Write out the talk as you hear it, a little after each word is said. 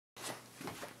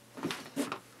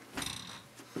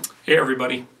Hey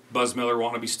everybody, Buzz Miller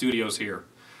Wannabe Studios here.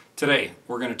 Today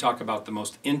we're going to talk about the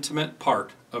most intimate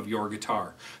part of your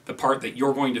guitar. The part that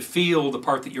you're going to feel, the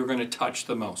part that you're going to touch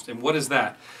the most. And what is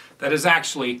that? That is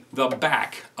actually the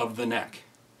back of the neck.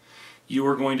 You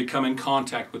are going to come in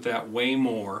contact with that way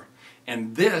more,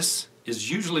 and this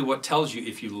is usually what tells you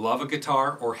if you love a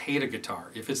guitar or hate a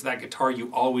guitar. If it's that guitar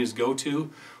you always go to,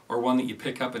 or one that you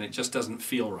pick up and it just doesn't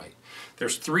feel right.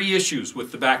 There's three issues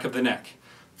with the back of the neck.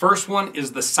 First one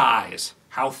is the size.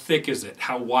 How thick is it?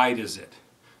 How wide is it?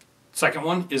 Second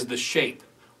one is the shape.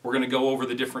 We're going to go over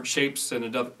the different shapes in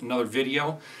another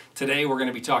video. Today we're going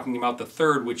to be talking about the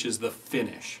third, which is the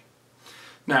finish.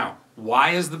 Now,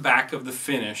 why is the back of the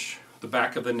finish, the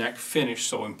back of the neck finish,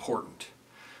 so important?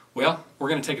 Well, we're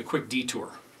going to take a quick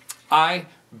detour. I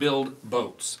build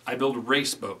boats. I build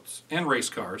race boats and race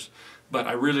cars, but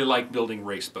I really like building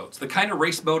race boats. The kind of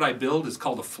race boat I build is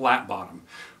called a flat bottom.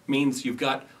 Means you've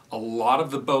got a lot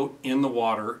of the boat in the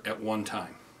water at one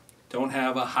time. Don't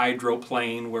have a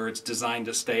hydroplane where it's designed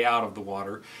to stay out of the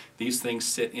water. These things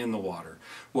sit in the water.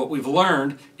 What we've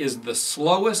learned is the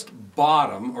slowest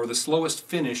bottom, or the slowest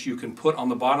finish you can put on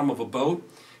the bottom of a boat,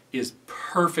 is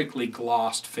perfectly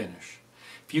glossed finish.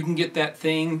 If you can get that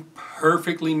thing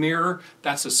perfectly mirror,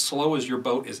 that's as slow as your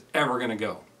boat is ever going to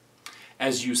go.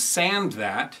 As you sand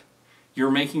that,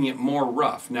 you're making it more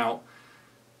rough. Now,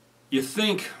 you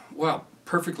think, well,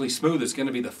 perfectly smooth is going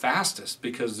to be the fastest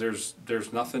because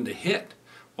there's nothing to hit.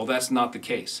 Well, that's not the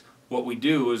case. What we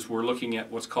do is we're looking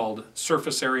at what's called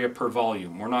surface area per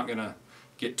volume. We're not going to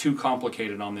get too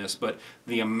complicated on this, but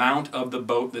the amount of the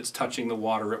boat that's touching the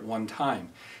water at one time.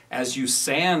 As you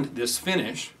sand this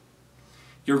finish,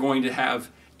 you're going to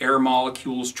have air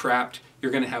molecules trapped.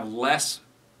 You're going to have less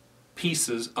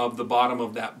pieces of the bottom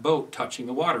of that boat touching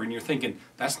the water. And you're thinking,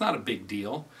 that's not a big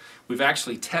deal. We've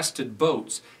actually tested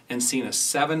boats and seen a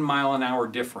 7-mile-an-hour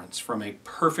difference from a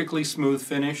perfectly smooth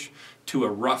finish to a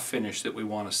rough finish that we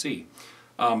want to see.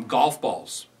 Golf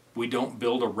balls. We don't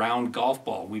build a round golf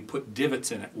ball. We put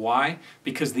divots in it. Why?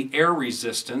 Because the air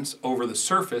resistance over the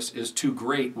surface is too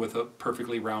great with a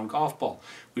perfectly round golf ball.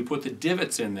 We put the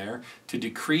divots in there to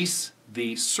decrease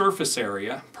the surface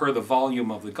area per the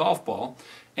volume of the golf ball,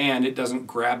 and it doesn't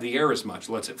grab the air as much.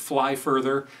 Lets it fly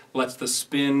further, lets the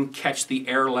spin catch the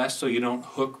air less so you don't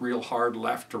hook real hard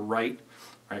left or right,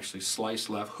 or actually slice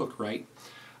left, hook right.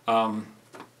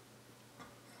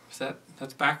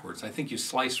 That's backwards. I think you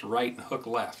slice right and hook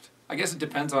left. I guess it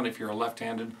depends on if you're a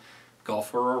left-handed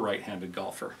golfer or a right-handed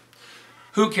golfer.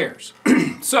 Who cares?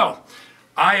 So,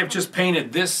 I have just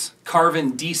painted this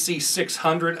Carvin DC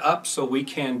 600 up so we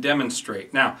can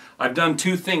demonstrate. Now, I've done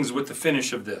two things with the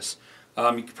finish of this.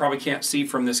 You probably can't see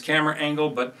from this camera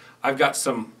angle, but I've got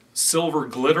some silver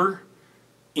glitter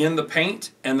in the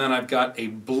paint, and then I've got a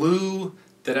blue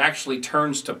that actually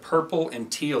turns to purple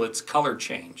and teal. It's color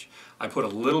change. I put a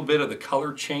little bit of the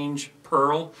color change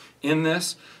pearl in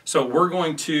this. So we're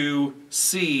going to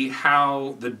see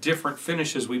how the different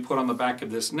finishes we put on the back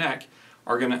of this neck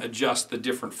are going to adjust the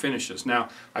different finishes. Now,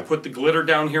 I put the glitter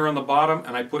down here on the bottom,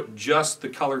 and I put just the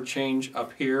color change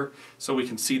up here so we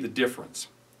can see the difference.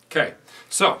 Okay,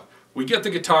 so we get the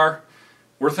guitar,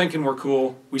 we're thinking we're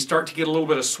cool, we start to get a little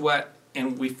bit of sweat,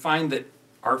 and we find that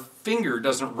our finger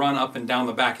doesn't run up and down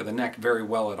the back of the neck very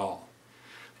well at all.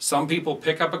 Some people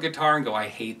pick up a guitar and go, I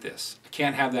hate this. I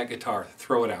can't have that guitar.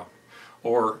 Throw it out.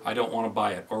 Or I don't want to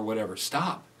buy it, or whatever.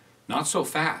 Stop. Not so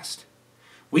fast.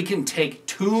 We can take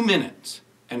 2 minutes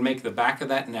and make the back of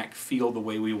that neck feel the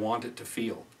way we want it to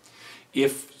feel.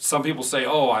 If some people say,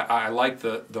 oh, I like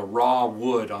the raw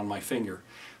wood on my finger.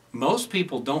 Most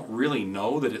people don't really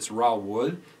know that it's raw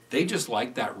wood. They just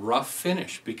like that rough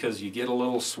finish because you get a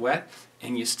little sweat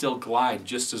and you still glide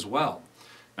just as well.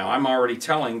 Now, I'm already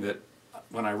telling that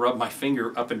when I rub my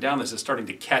finger up and down, this is starting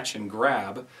to catch and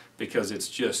grab because it's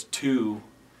just too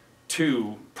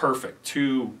perfect,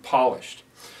 too polished.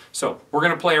 So we're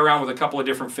going to play around with a couple of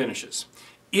different finishes.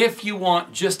 If you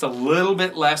want just a little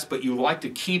bit less, but you like to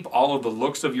keep all of the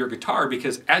looks of your guitar,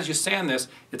 because as you sand this,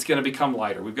 it's going to become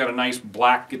lighter. We've got a nice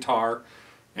black guitar,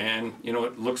 and you know,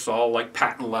 it looks all like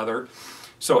patent leather.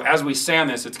 So as we sand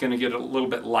this, it's going to get a little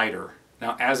bit lighter.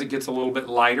 Now, as it gets a little bit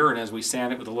lighter, and as we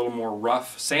sand it with a little more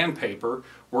rough sandpaper,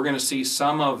 we're going to see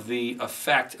some of the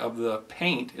effect of the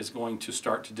paint is going to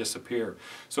start to disappear.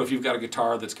 So if you've got a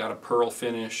guitar that's got a pearl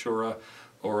finish or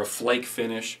a flake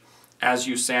finish, as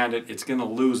you sand it, it's going to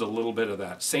lose a little bit of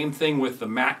that. Same thing with the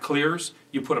matte clears.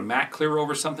 You put a matte clear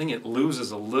over something, it loses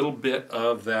a little bit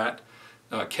of that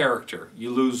character.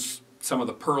 You lose some of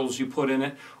the pearls you put in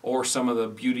it, or some of the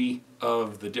beauty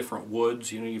of the different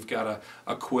woods. You know, you've got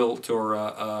a quilt or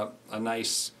a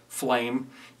nice flame,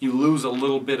 you lose a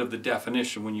little bit of the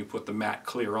definition when you put the matte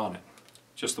clear on it.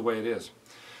 Just the way it is.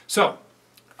 So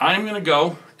I'm going to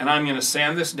go and I'm going to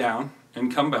sand this down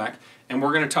and come back, and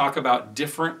we're going to talk about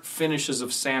different finishes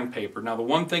of sandpaper. Now the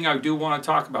one thing I do want to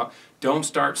talk about, don't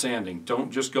start sanding.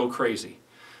 Don't just go crazy.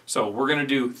 So we're going to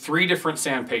do 3 different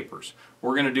sandpapers.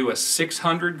 We're going to do a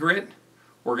 600 grit,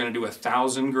 we're going to do a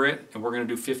 1000 grit, and we're going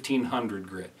to do 1500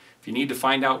 grit. If you need to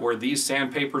find out where these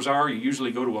sandpapers are, you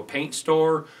usually go to a paint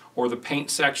store or the paint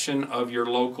section of your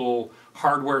local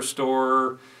hardware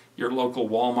store, your local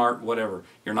Walmart, whatever.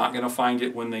 You're not going to find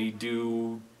it when they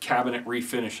do cabinet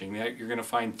refinishing. You're going to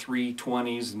find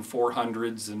 320s and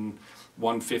 400s and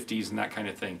 150s and that kind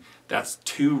of thing. That's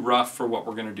too rough for what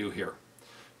we're going to do here.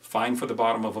 Fine for the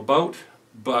bottom of a boat,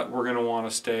 but we're going to want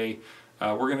to stay,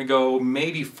 we're going to go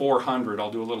maybe 400. I'll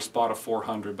do a little spot of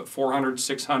 400, but 400,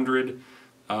 600,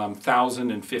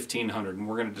 1000, and 1500. And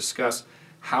we're going to discuss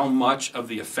how much of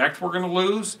the effect we're going to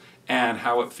lose and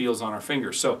how it feels on our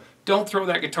fingers. So don't throw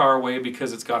that guitar away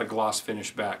because it's got a gloss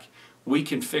finish back. We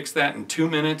can fix that in 2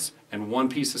 minutes and 1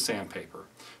 piece of sandpaper.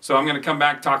 So I'm going to come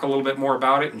back, talk a little bit more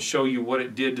about it, and show you what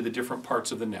it did to the different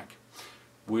parts of the neck.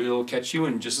 We'll catch you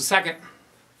in just a second.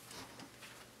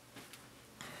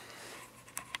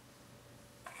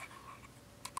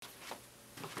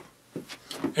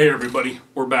 Hey everybody,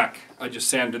 we're back. I just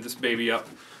sanded this baby up.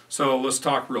 So let's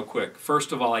talk real quick.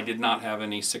 First of all, I did not have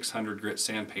any 600 grit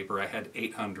sandpaper. I had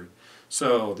 800.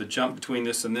 So the jump between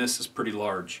this and this is pretty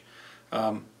large.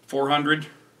 400,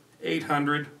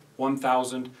 800,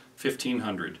 1000,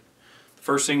 1500. The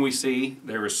first thing we see,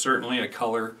 there is certainly a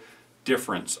color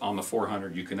difference on the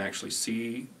 400. You can actually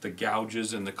see the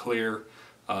gouges in the clear.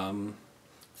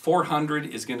 400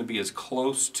 is going to be as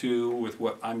close to, with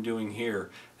what I'm doing here,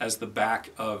 as the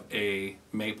back of a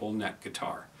maple neck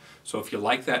guitar. So if you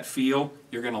like that feel,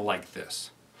 you're going to like this.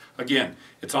 Again,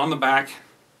 it's on the back.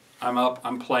 I'm up,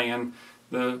 I'm playing,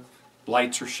 the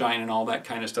lights are shining, all that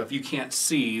kind of stuff. You can't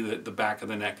see that the back of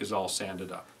the neck is all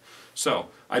sanded up. So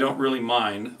I don't really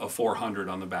mind a 400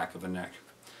 on the back of the neck.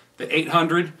 The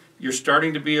 800, you're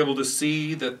starting to be able to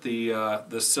see that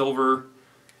the silver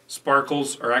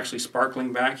sparkles are actually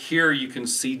sparkling back. Here you can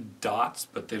see dots,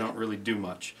 but they don't really do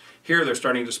much. Here they're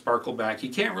starting to sparkle back. You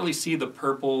can't really see the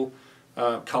purple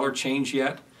color change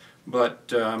yet, but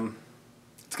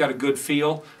it's got a good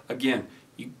feel. Again,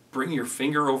 you bring your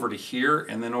finger over to here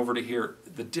and then over to here.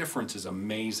 The difference is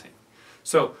amazing.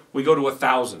 So we go to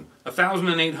 1000. 1000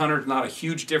 and 800 is not a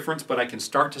huge difference, but I can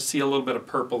start to see a little bit of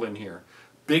purple in here.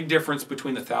 Big difference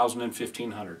between the 1000 and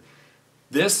 1500.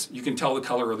 This, you can tell the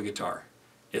color of the guitar.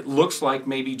 It looks like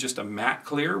maybe just a matte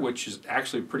clear, which is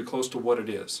actually pretty close to what it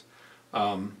is.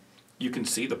 You can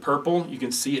see the purple, you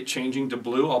can see it changing to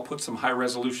blue. I'll put some high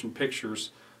resolution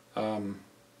pictures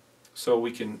so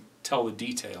we can tell the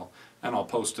detail, and I'll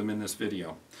post them in this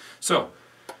video. So,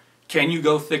 can you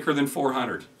go thicker than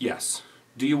 400? Yes.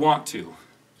 Do you want to?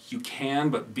 You can,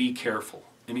 but be careful.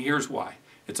 And here's why.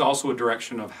 It's also a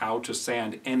direction of how to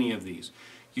sand any of these.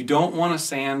 You don't want to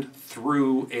sand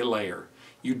through a layer.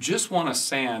 You just want to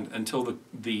sand until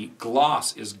the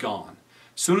gloss is gone.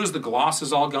 As soon as the gloss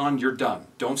is all gone, you're done.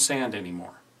 Don't sand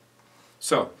anymore.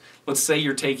 So, let's say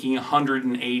you're taking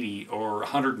 180 or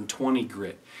 120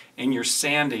 grit and you're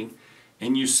sanding,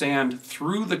 and you sand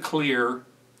through the clear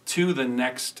to the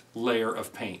next layer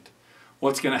of paint.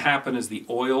 What's going to happen is the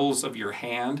oils of your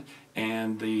hand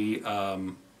and the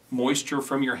moisture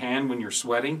from your hand when you're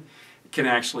sweating can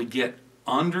actually get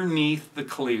underneath the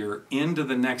clear into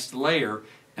the next layer,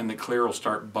 and the clear will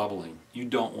start bubbling. You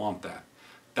don't want that.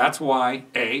 That's why,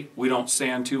 A, we don't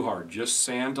sand too hard. Just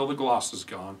sand till the gloss is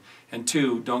gone. And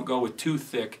 2, don't go with too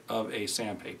thick of a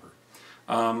sandpaper.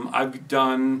 I've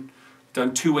done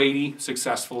 280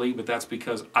 successfully, but that's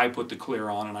because I put the clear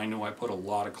on, and I know I put a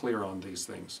lot of clear on these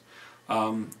things.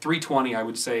 320, I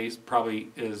would say, is probably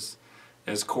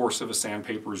as coarse of a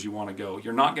sandpaper as you want to go.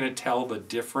 You're not going to tell the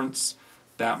difference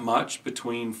that much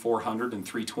between 400 and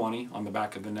 320 on the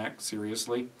back of the neck,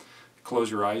 seriously. Close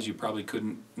your eyes, you probably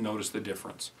couldn't notice the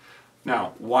difference.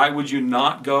 Now, why would you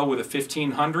not go with a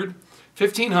 1500?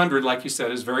 1500, like you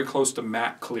said, is very close to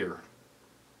matte clear.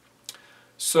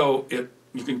 So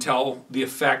you can tell the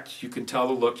effect, you can tell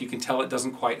the look, you can tell it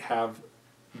doesn't quite have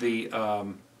the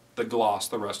gloss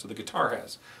the rest of the guitar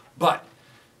has. But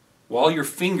while your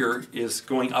finger is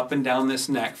going up and down this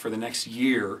neck for the next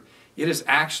year, it is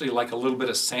actually like a little bit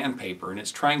of sandpaper, and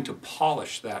it's trying to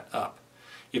polish that up.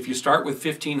 If you start with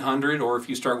 1500 or if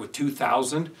you start with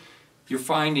 2000, you're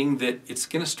finding that it's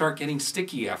going to start getting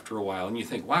sticky after a while, and you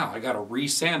think, wow, I got to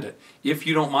re-sand it. If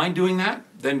you don't mind doing that,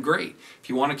 then great. If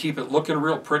you want to keep it looking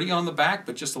real pretty on the back,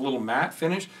 but just a little matte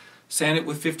finish, sand it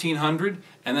with 1500,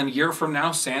 and then a year from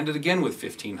now, sand it again with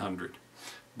 1500.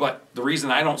 But the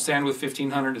reason I don't sand with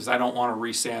 1500 is I don't want to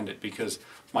resand it, because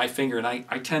my finger, and I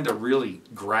tend to really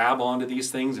grab onto these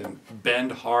things and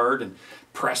bend hard and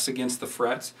press against the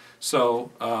frets. So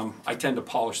I tend to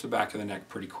polish the back of the neck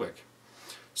pretty quick.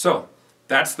 So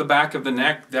that's the back of the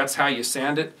neck. That's how you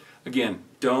sand it. Again,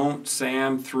 don't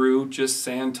sand through, just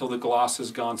sand till the gloss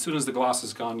is gone. As soon as the gloss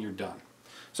is gone, you're done.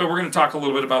 So we're going to talk a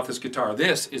little bit about this guitar.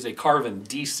 This is a Carvin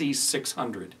DC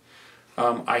 600.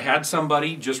 I had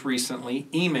somebody just recently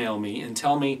email me and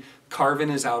tell me Carvin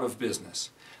is out of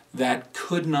business. That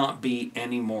could not be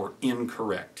any more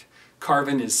incorrect.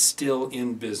 Carvin is still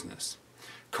in business.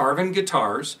 Carvin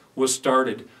Guitars was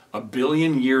started a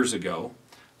billion years ago.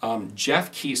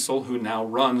 Jeff Kiesel, who now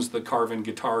runs the Carvin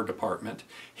guitar department,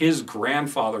 his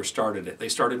grandfather started it. They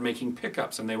started making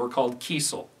pickups, and they were called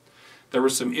Kiesel. There were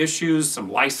some issues,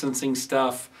 some licensing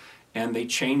stuff, and they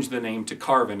changed the name to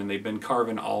Carvin, and they've been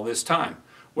Carvin all this time.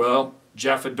 Well,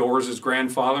 Jeff adores his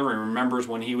grandfather and remembers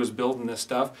when he was building this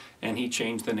stuff, and he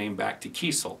changed the name back to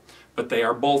Kiesel. But they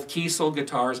are both Kiesel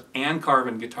guitars and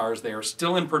Carvin guitars. They are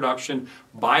still in production.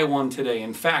 Buy one today.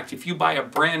 In fact, if you buy a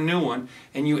brand new one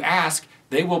and you ask,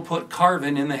 they will put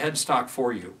Carvin in the headstock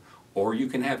for you. Or you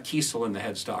can have Kiesel in the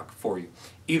headstock for you.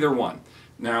 Either one.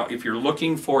 Now, if you're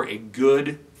looking for a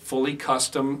good, fully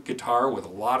custom guitar with a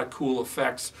lot of cool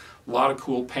effects, a lot of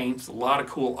cool paints, a lot of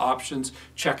cool options,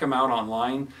 check them out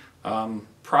online.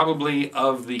 Probably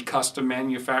of the custom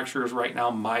manufacturers right now,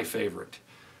 my favorite.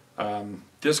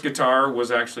 This guitar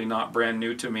was actually not brand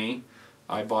new to me.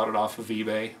 I bought it off of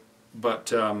eBay,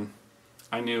 but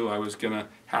I knew I was going to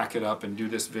hack it up and do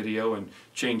this video and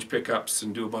change pickups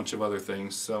and do a bunch of other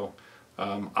things. So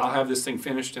I'll have this thing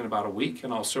finished in about a week,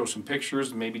 and I'll show some pictures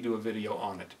and maybe do a video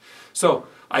on it. So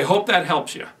I hope that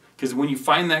helps you, because when you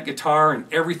find that guitar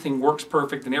and everything works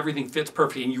perfect and everything fits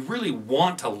perfect and you really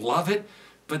want to love it,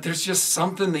 but there's just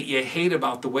something that you hate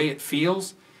about the way it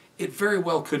feels, it very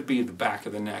well could be the back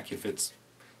of the neck if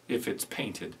it's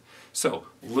painted. So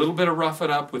a little bit of rough it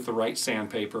up with the right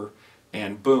sandpaper,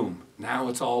 and boom, now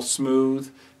it's all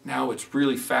smooth. Now it's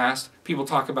really fast. People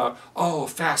talk about, oh, a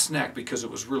fast neck because it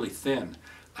was really thin.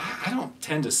 I don't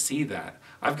tend to see that.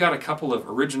 I've got a couple of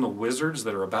original Wizards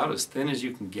that are about as thin as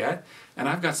you can get, and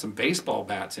I've got some baseball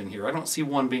bats in here. I don't see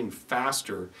one being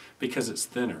faster because it's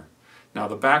thinner. Now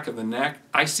the back of the neck,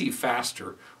 I see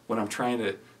faster when I'm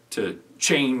trying to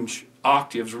change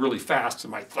octaves really fast and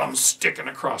my thumb's sticking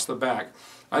across the back.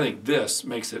 I think this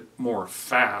makes it more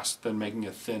fast than making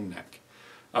a thin neck.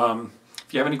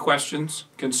 If you have any questions,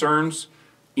 concerns,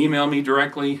 email me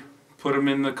directly, put them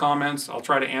in the comments. I'll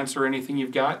try to answer anything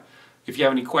you've got. If you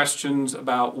have any questions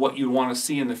about what you want to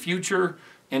see in the future,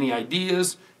 any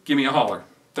ideas, give me a holler.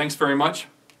 Thanks very much.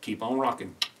 Keep on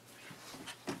rocking.